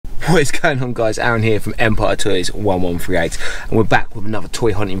What is going on, guys? Aaron here from Empire Toys 1138, and we're back with another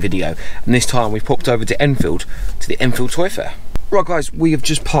toy hunting video, and this time we've popped over to Enfield, to the Enfield Toy Fair. Right guys, we have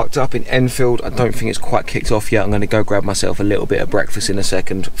just parked up in Enfield. I don't think it's quite kicked off yet. I'm going to go grab myself a little bit of breakfast in a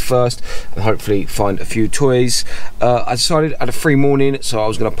second first, and hopefully find a few toys. I decided I had a free morning, so I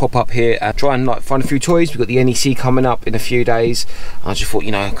was going to pop up here and try and find a few toys. We've got the NEC coming up in a few days. I just thought,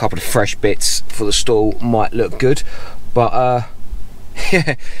 you know, a couple of fresh bits for the stall might look good, but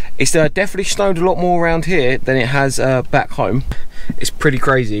yeah, it's definitely snowed a lot more around here than it has back home. It's pretty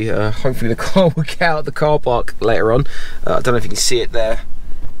crazy. Hopefully the car will get out of the car park later on. I don't know if you can see it there.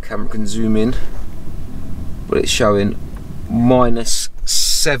 Camera can zoom in, but it's showing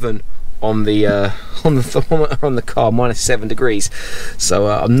 -7 on the thermometer on the car, -7 degrees. So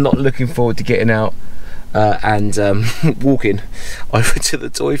I'm not looking forward to getting out and walking over to the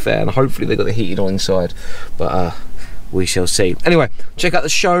toy fair, and hopefully they've got the heating on inside, but we shall see. Anyway, check out the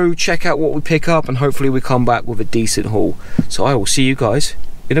show, check out what we pick up, and hopefully we come back with a decent haul. So I will see you guys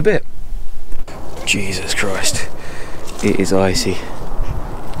in a bit. Jesus Christ, it is icy.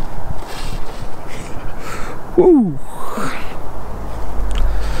 Woo!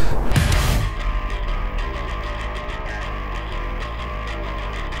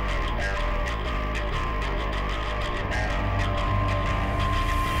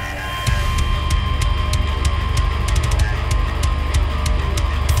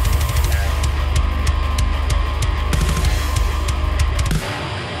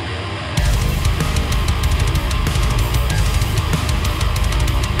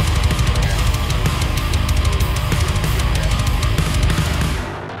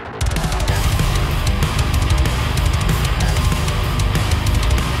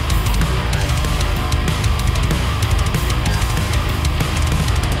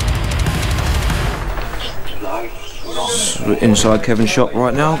 We're inside Kevin's shop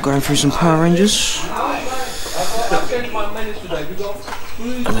right now, going through some Power Rangers,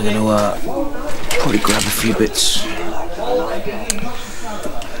 and we're going to probably grab a few bits.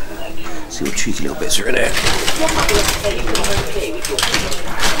 See what cheeky little bits are in there.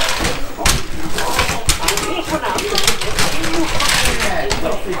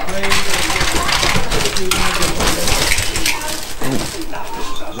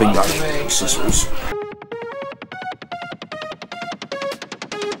 Bingo, accessories.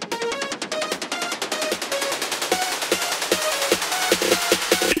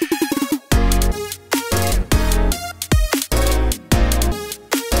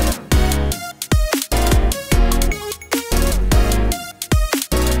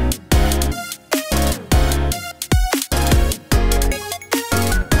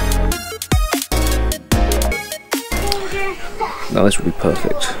 Now this will be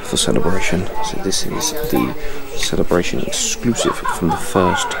perfect for celebration. So this is the celebration exclusive from the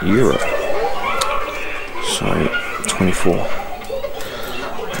first Euro. So 24.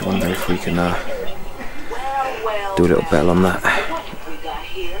 I wonder if we can do a little battle on that.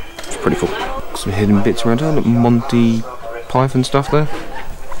 It's pretty cool. Some hidden bits around here, Monty Python stuff there.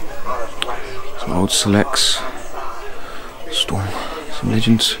 Some old selects. Storm, some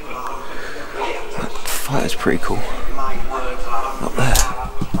legends. That fighter's pretty cool. Up there.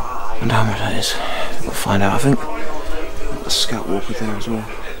 I wonder how much that is. We'll find out, I think. The scout walker there as well.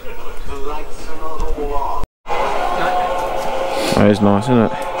 That is nice, isn't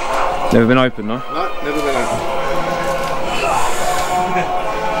it? Never been open, no? No, never been open.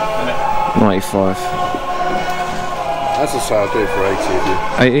 95. That's the say I'll do for 80 of you.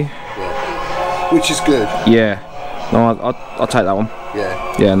 80? Yeah. Which is good. Yeah. No, I'll take that one.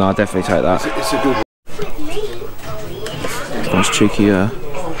 Yeah. Yeah, no, I'll definitely take that. It's a good one. Nice cheeky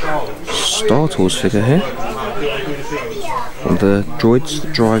Star Tours figure here. One of the droids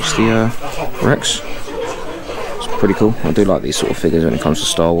that drives the Rex. It's pretty cool. I do like these sort of figures when it comes to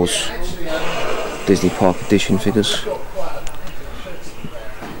Star Wars. Disney Park Edition figures. I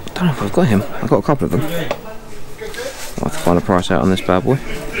don't know if I've got him. I've got a couple of them. I'll have to find a price out on this bad boy.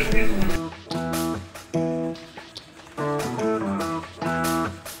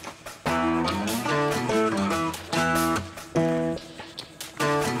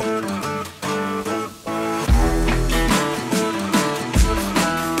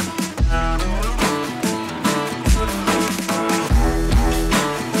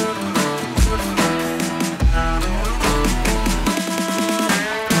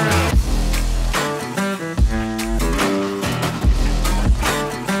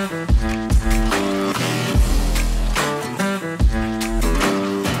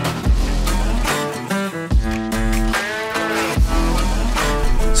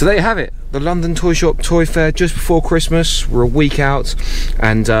 So there you have it. the London Toy Shop Toy Fair just before Christmas. We're a week out,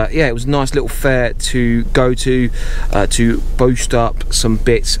 and yeah, it was a nice little fair to go to boost up some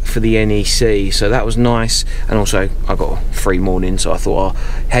bits for the NEC, so that was nice. And also I got a free morning, so I thought I'll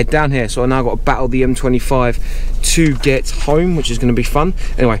head down here. So I now got to battle the M25 to get home, which is going to be fun.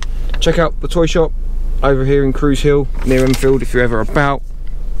 Anyway, check out the toy shop over here in Cruise Hill near Enfield if you're ever about,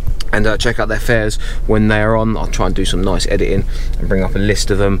 and check out their fairs when they are on. I'll try and do some nice editing and bring up a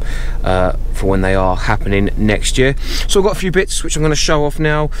list of them for when they are happening next year. So I've got a few bits which I'm going to show off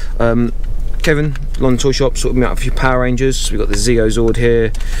now. Kevin, London Toy Shop, sorted me out a few Power Rangers. We've got the Zeo Zord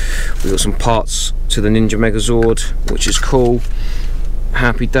here. We've got some parts to the Ninja Megazord, which is cool.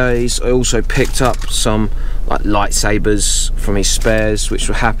 Happy days. I also picked up some like lightsabers from his spares, which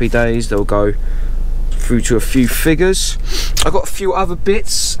were happy days. They'll go through to a few figures. I got a few other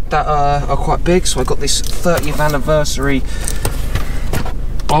bits that are quite big. So I got this 30th anniversary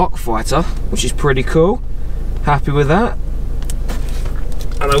Arc Fighter, which is pretty cool. Happy with that.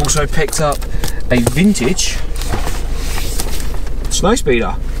 And I also picked up a vintage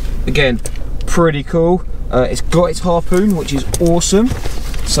Snowspeeder. Again, pretty cool. It's got its harpoon, which is awesome.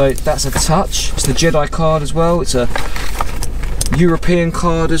 So that's a touch. It's the Jedi card as well. It's a European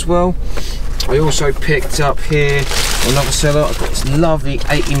card as well. I also picked up here another seller. I've got this lovely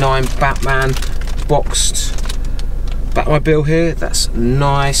 89 Batman boxed Batmobile here. That's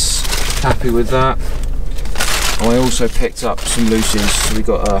nice. Happy with that. I also picked up some loose ends. So we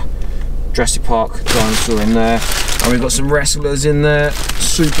got a Jurassic Park dinosaur in there, and we've got some wrestlers in there.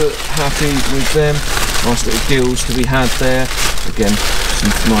 Super happy with them. Nice little deals to be had there. Again,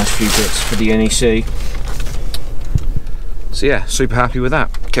 some nice few bits for the NEC. So yeah, super happy with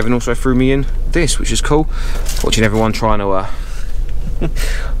that. Kevin also threw me in this, which is cool. Watching everyone trying to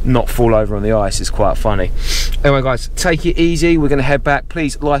not fall over on the ice is quite funny. Anyway guys, take it easy. We're going to head back.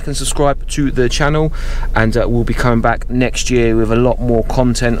 Please like and subscribe to the channel, and we'll be coming back next year with a lot more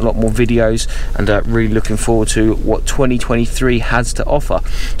content, a lot more videos, and really looking forward to what 2023 has to offer.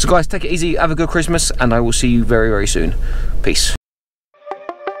 So guys, take it easy, have a good Christmas, and I will see you very, very soon. Peace.